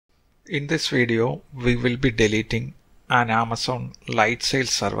In this video, we will be deleting an Amazon Lightsail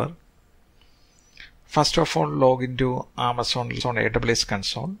server. First of all, log into Amazon AWS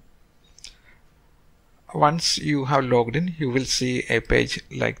console. Once you have logged in, you will see a page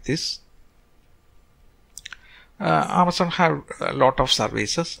like this. Amazon have a lot of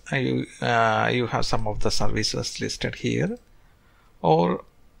services. You have some of the services listed here, or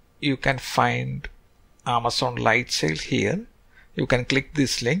you can find Amazon Lightsail here. You can click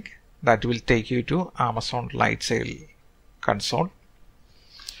this link that will take you to Amazon Lightsail console,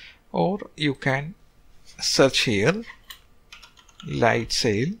 or you can search here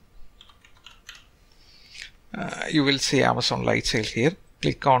Lightsail. You will see Amazon Lightsail here.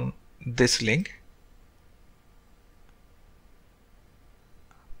 Click on this link.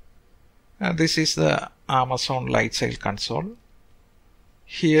 This is the Amazon Lightsail console.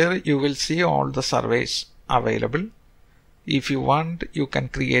 Here you will see all the surveys available. If you want, you can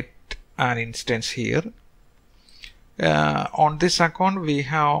create an instance here. On this account, we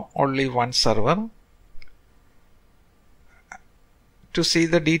have only one server. To see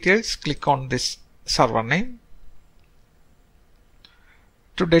the details, click on this server name.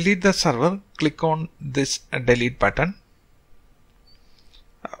 To delete the server, click on this delete button.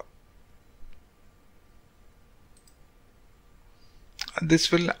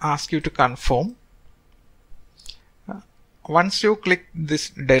 This will ask you to confirm. Once you click this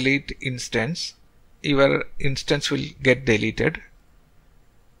delete instance, your instance will get deleted.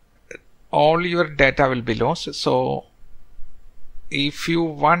 All your data will be lost. So if you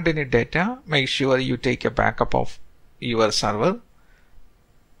want any data, make sure you take a backup of your server.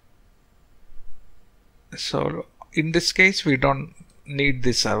 So in this case, we don't need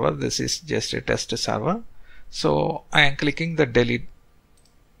this server. This is just a test server. So I am clicking the delete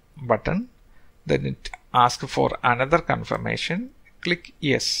button. Then it asks for another confirmation. Click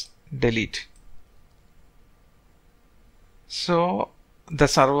yes, delete. So the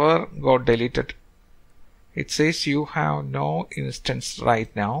server got deleted. It says you have no instance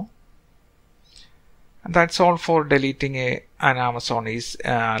right now. And that's all for deleting an Amazon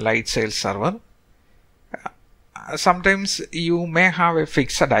Lightsail server. Sometimes you may have a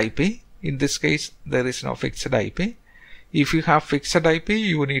fixed IP. In this case, there is no fixed IP. If you have fixed IP,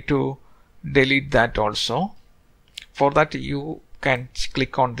 you need to delete that also. For that, you can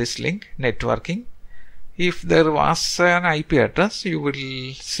click on this link, networking. If there was an IP address, you will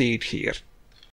see it here.